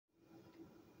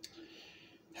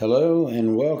Hello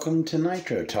and welcome to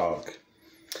Nitro Talk.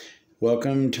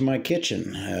 Welcome to my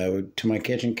kitchen,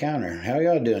 counter. How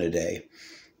y'all doing today?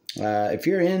 If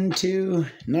you're into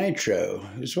Nitro,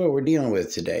 this is what we're dealing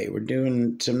with today. We're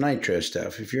doing some Nitro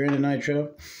stuff. If you're into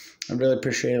Nitro, I'd really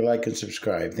appreciate a like and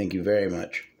subscribe. Thank you very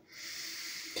much.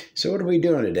 So what are we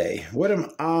doing today? What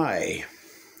am I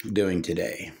doing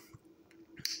today?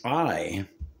 I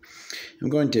am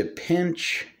going to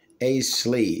pinch a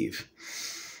sleeve.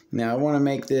 Now, I want to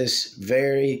make this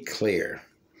very clear.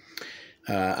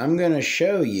 I'm going to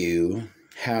show you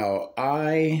how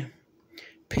I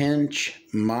pinch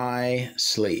my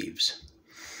sleeves.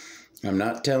 I'm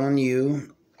not telling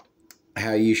you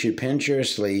how you should pinch your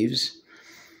sleeves,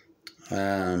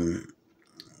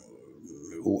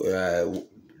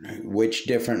 which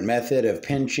different method of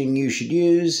pinching you should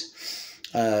use.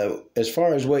 As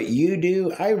far as what you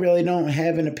do, I really don't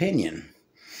have an opinion.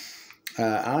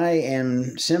 I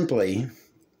am simply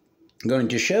going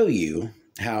to show you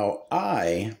how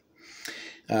I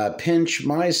pinch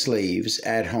my sleeves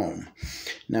at home.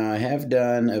 Now, I have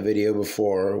done a video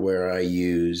before where I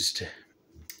used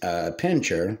a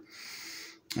pincher,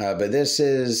 but this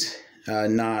is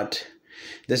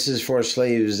this is for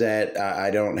sleeves that I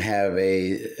don't have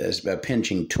a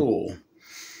pinching tool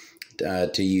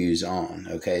to use on.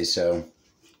 Okay, so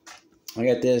I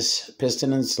got this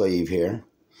piston and sleeve here.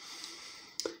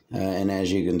 And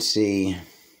as you can see,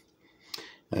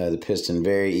 the piston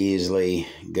very easily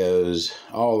goes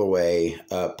all the way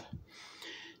up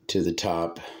to the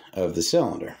top of the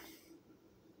cylinder.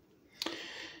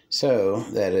 So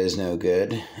that is no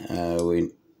good.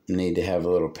 We need to have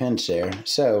a little pinch there.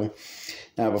 So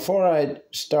now before I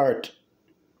start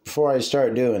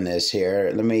doing this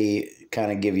here, let me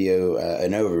kind of give you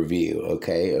an overview,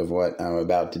 okay, of what I'm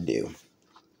about to do.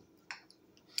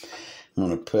 I'm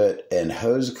going to put a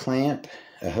hose clamp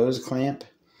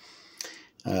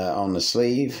on the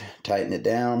sleeve, tighten it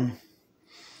down.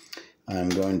 I'm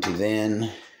going to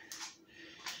then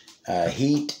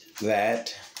heat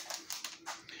that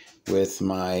with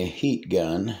my heat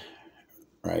gun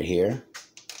right here.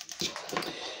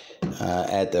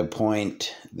 At the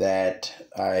point that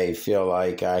I feel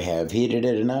like I have heated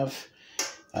it enough,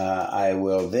 I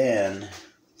will then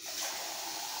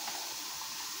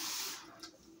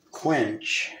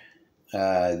quench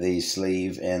the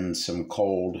sleeve in some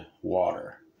cold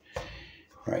water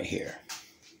right here.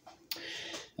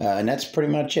 And that's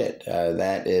pretty much it.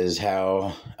 That is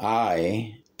how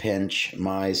I pinch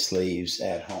my sleeves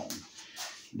at home.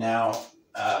 Now,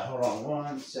 hold on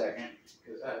one second,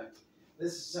 because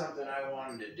this is something I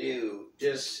wanted to do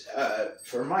just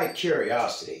for my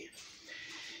curiosity.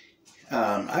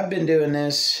 I've been doing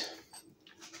this.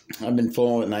 I've been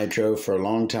fooling with Nitro for a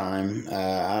long time.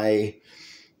 I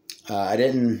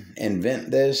didn't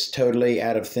invent this totally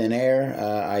out of thin air.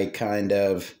 I kind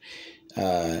of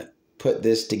put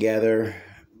this together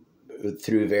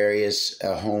through various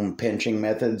home pinching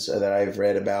methods that I've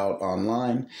read about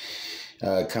online.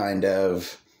 Kind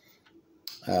of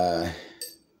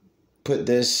put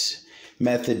this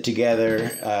method together.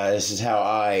 This is how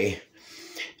I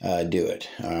do it.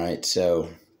 All right, so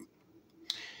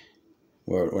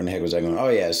where in the heck was I going? Oh,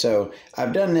 yeah. So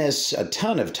I've done this a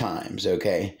ton of times,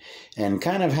 okay? And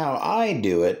kind of how I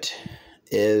do it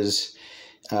is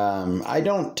I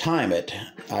don't time it.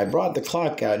 I brought the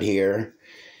clock out here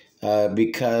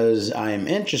because I'm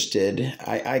interested.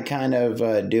 I kind of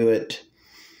do it.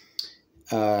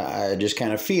 I just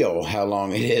kind of feel how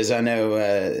long it is. I know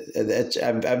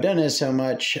I've done this so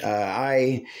much.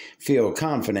 I feel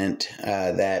confident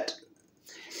that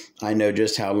I know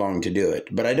just how long to do it,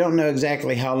 but I don't know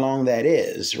exactly how long that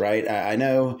is, right? I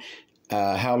know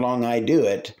how long I do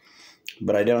it,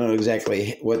 but I don't know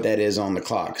exactly what that is on the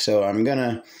clock. So I'm going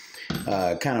to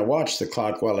kind of watch the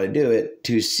clock while I do it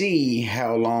to see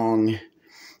how long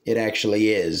it actually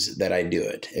is that I do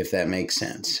it, if that makes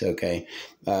sense, okay?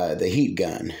 The heat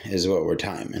gun is what we're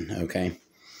timing, okay?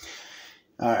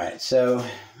 All right, so let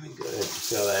me go ahead and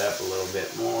fill that up a little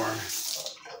bit more.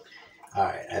 All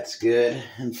right, that's good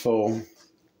and full.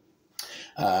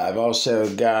 I've also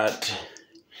got,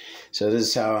 so this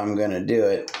is how I'm going to do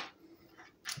it.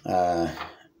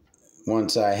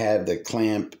 Once I have the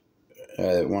clamp,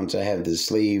 once I have the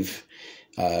sleeve,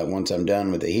 once I'm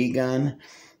done with the heat gun,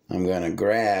 I'm going to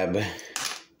grab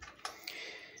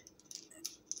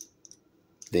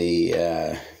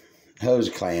the hose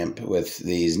clamp with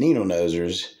these needle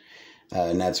nosers,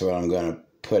 and that's what I'm going to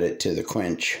put it to the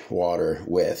quench water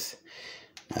with.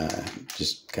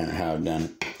 Just kind of how I've done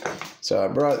it. So I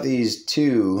brought these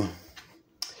two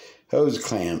hose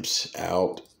clamps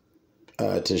out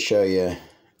to show you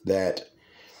that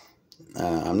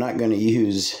I'm not going to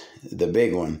use the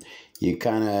big one.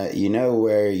 You know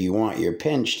where you want your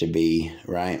pinch to be,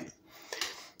 right?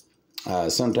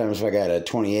 Sometimes if I got a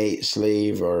 28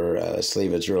 sleeve or a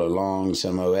sleeve that's really long,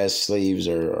 some OS sleeves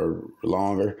are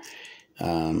longer,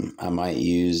 I might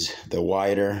use the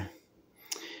wider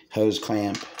hose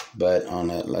clamp, but on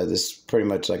this is pretty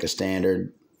much like a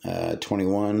standard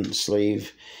 21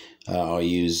 sleeve. I'll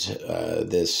use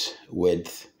this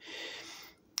width.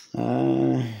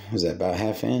 Was that about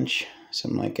 1/2 inch?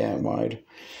 Something like that wide.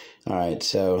 All right,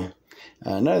 so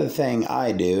another thing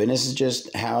I do, and this is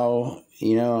just how,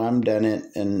 I'm done it.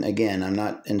 And again, I'm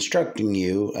not instructing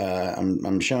you.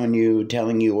 I'm showing you,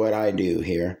 telling you what I do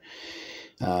here.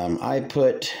 I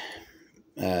put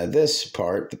this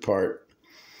part, the part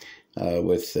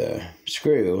with the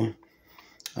screw,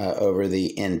 over the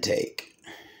intake.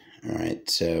 All right,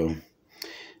 so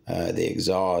the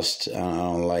exhaust, I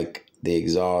don't like the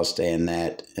exhaust and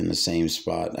that in the same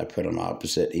spot. I put them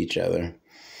opposite each other.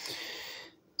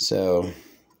 So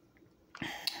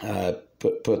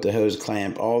put the hose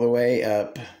clamp all the way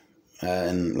up,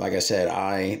 and like I said,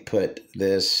 I put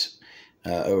this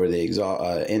over the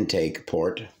exhaust intake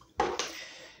port,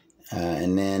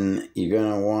 and then you're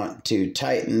going to want to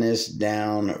tighten this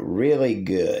down really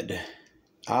good.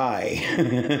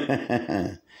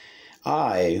 I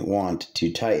want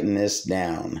to tighten this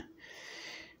down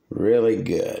really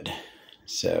good.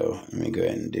 So let me go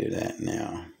ahead and do that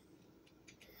now.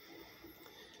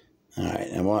 All right,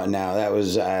 and now that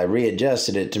was, I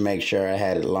readjusted it to make sure I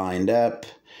had it lined up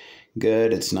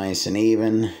good. It's nice and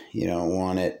even. You don't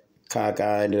want it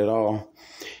cockeyed at all.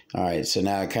 All right, so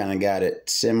now I kind of got it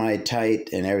semi-tight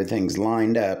and everything's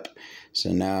lined up.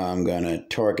 So now I'm going to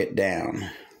torque it down.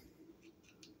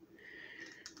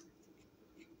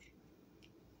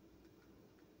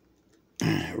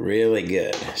 Really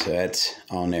good. So that's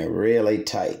on there really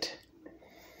tight.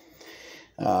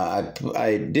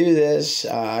 I do this.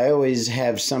 I always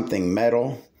have something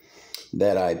metal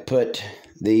that I put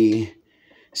the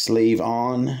sleeve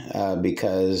on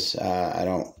because I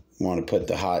don't want to put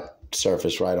the hot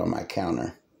surface right on my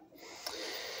counter.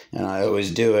 And I always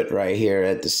do it right here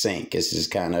at the sink. This is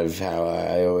kind of how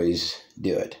I always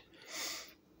do it.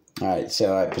 All right,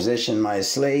 so I position my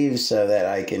sleeve so that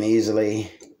I can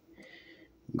easily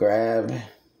grab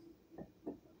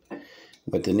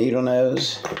with the needle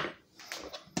nose.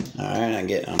 All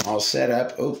right, I'm all set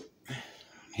up. Oh,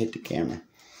 hit the camera.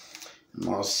 I'm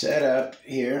all set up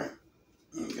here.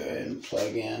 I'll go ahead and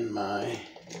plug in my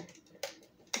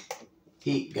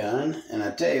heat gun. And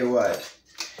I tell you what,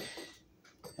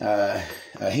 a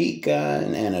heat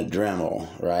gun and a Dremel,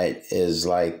 right, is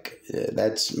like,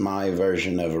 that's my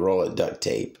version of a roll of duct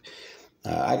tape.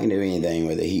 I can do anything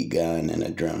with a heat gun and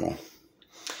a Dremel.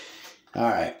 All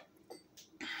right.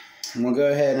 I'm going to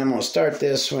go ahead and I'm going to start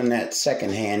this when that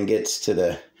second hand gets to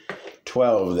the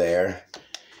 12 there.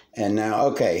 And now,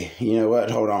 okay, you know what?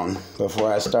 Hold on.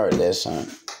 Before I start this. All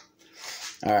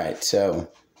right, so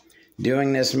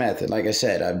doing this method, like I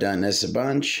said, I've done this a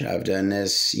bunch. I've done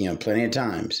this, plenty of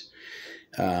times.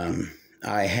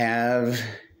 I have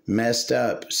messed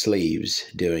up sleeves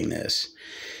doing this.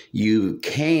 You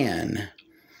can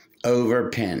over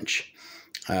pinch.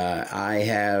 I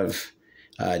have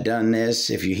done this.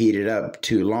 If you heat it up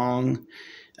too long,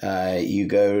 you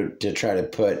go to try to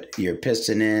put your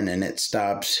piston in and it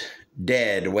stops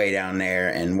dead way down there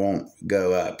and won't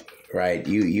go up, right?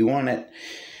 You want it,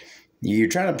 you're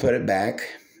trying to put it back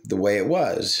the way it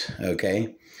was,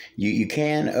 okay? You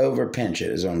can over pinch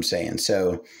it is what I'm saying.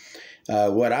 So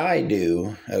what I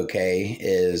do, okay,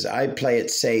 is I play it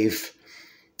safe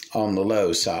on the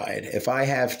low side. If I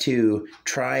have to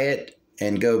try it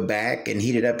and go back and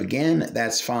heat it up again,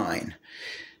 that's fine.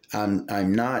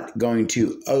 I'm not going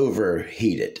to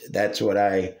overheat it. That's what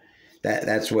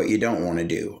that's what you don't want to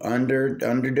do.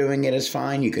 Underdoing it is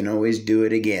fine. You can always do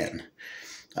it again.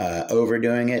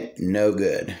 Overdoing it, no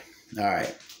good. All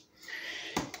right.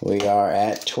 We are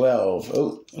at 12.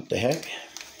 Oh, what the heck?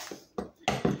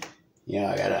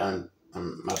 I gotta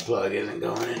my plug isn't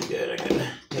going in good. I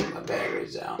gotta take my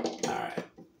batteries out. All right.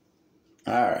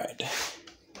 All right.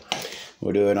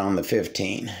 We'll do it on the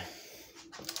 15.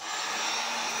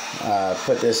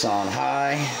 Put this on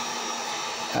high.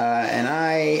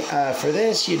 And for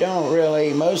this, you don't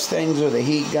really, most things with a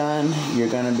heat gun, you're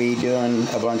going to be doing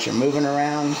a bunch of moving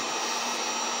around.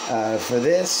 For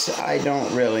this, I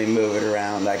don't really move it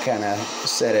around. I kind of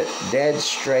set it dead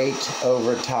straight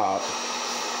over top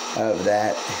of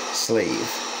that sleeve.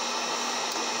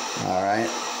 All right.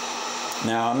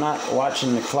 Now, I'm not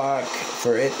watching the clock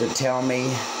for it to tell me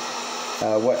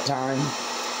what time.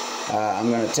 I'm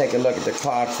going to take a look at the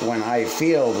clock when I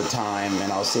feel the time,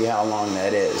 and I'll see how long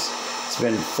that is. It's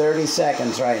been 30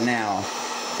 seconds right now,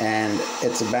 and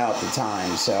it's about the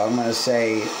time. So I'm going to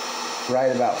say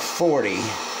right about 40.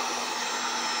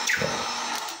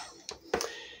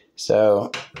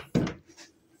 So,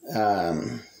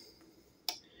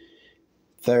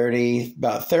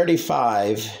 about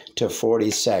 35 to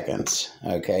 40 seconds,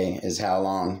 okay, is how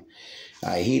long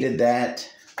I heated that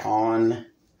on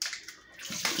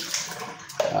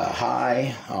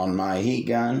high on my heat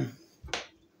gun.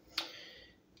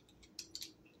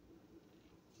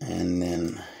 And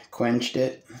then quenched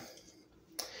it.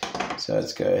 So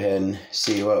let's go ahead and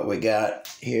see what we got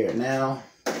here now.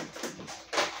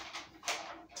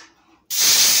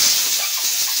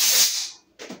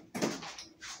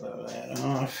 Blow that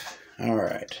off. All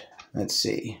right, let's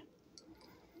see.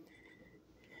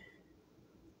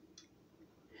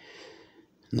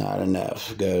 Not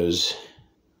enough.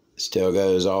 Still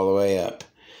goes all the way up.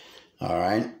 All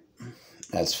right,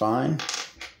 that's fine.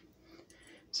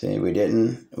 See, we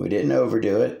didn't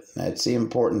overdo it. That's the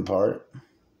important part.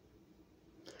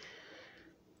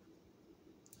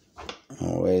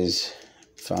 Always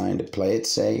fine to play it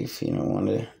safe. You don't want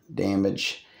to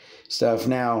damage stuff.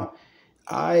 Now,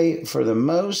 for the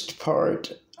most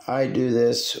part, I do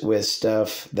this with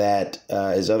stuff that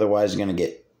is otherwise going to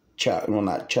get chucked. Well,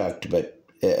 not chucked, but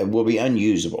it will be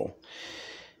unusable.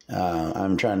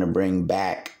 I'm trying to bring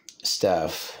back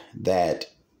stuff that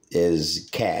is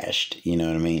cached, you know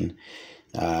what I mean?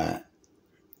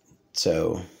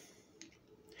 So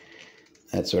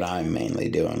that's what I'm mainly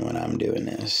doing when I'm doing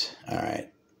this. All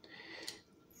right.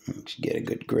 Let's get a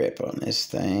good grip on this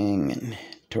thing and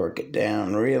torque it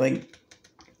down really,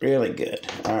 really good.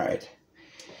 All right.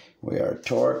 We are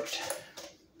torqued.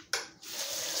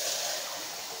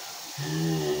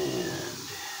 And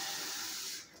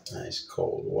nice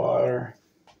cold water.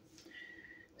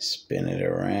 Spin it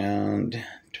around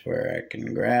to where I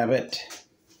can grab it.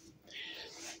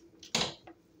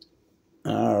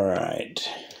 All right.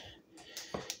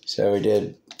 So we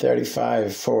did 35,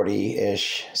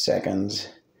 40-ish seconds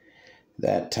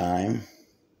that time.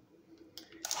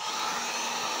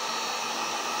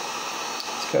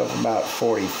 Let's go for about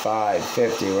 45,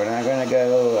 50. We're not going to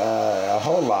go a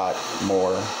whole lot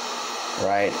more,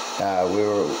 right?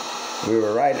 We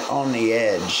were right on the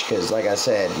edge because, like I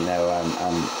said, you know,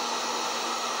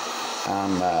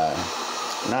 I'm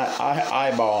not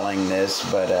eyeballing this,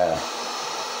 but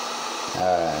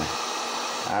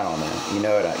I don't know. You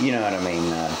know what I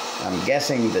mean. I'm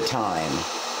guessing the time.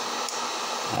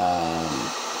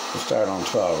 We'll start on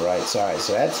 12, right? Sorry.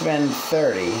 So that's been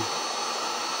 30.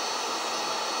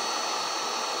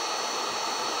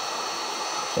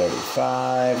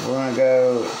 35. We're gonna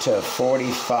go to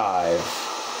 45.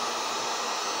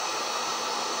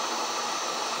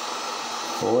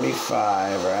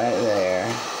 45 right there.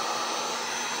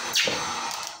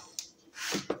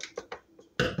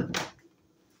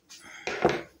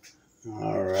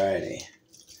 Alrighty.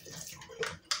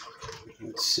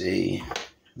 Let's see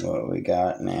what we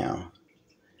got now.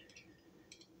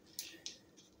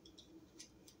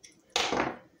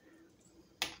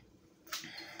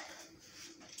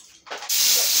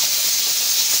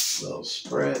 Little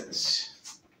spritz.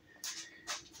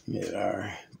 Get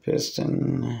our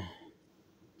piston.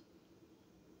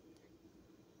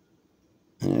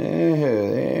 Oh,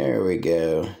 there we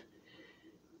go.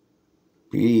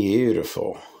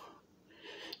 Beautiful.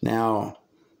 Now,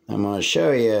 I'm going to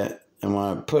show you, I'm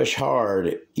going to push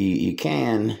hard. You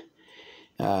can.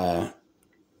 There's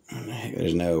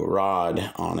no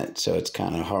rod on it, so it's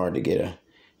kind of hard to get a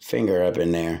finger up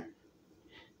in there.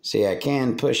 See, I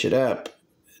can push it up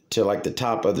to like the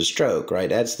top of the stroke, right?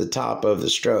 That's the top of the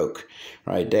stroke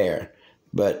right there.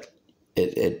 But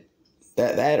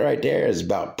that right there is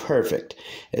about perfect.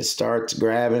 It starts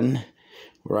grabbing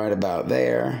right about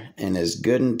there and is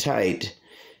good and tight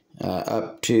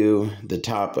up to the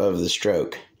top of the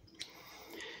stroke.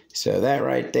 So that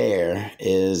right there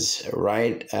is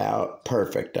right out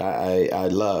perfect. I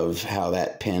love how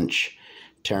that pinch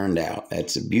turned out.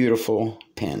 That's a beautiful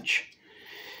pinch.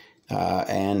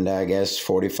 And I guess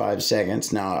 45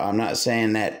 seconds. Now, I'm not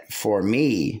saying that for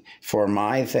me, for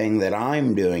my thing that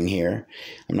I'm doing here,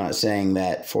 I'm not saying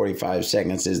that 45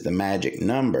 seconds is the magic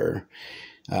number.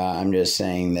 I'm just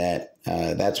saying that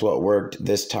that's what worked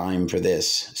this time for this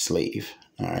sleeve.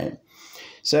 All right.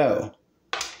 So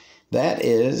that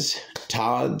is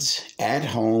Todd's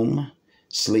at-home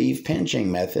sleeve pinching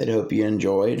method. Hope you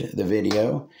enjoyed the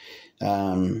video.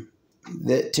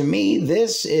 To me,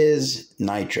 this is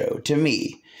Nitro. To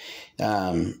me,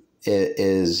 it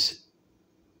is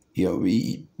You know,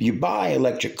 you buy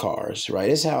electric cars, right?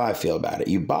 That's how I feel about it.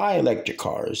 You buy electric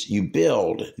cars, you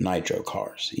build nitro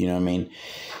cars. You know what I mean?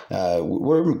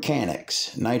 We're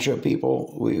mechanics, nitro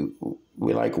people.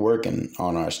 We like working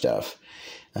on our stuff.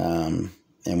 And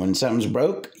when something's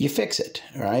broke, you fix it,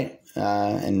 right?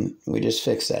 And we just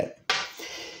fix that.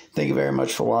 Thank you very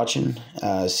much for watching.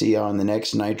 See you on the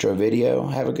next Nitro video.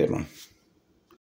 Have a good one.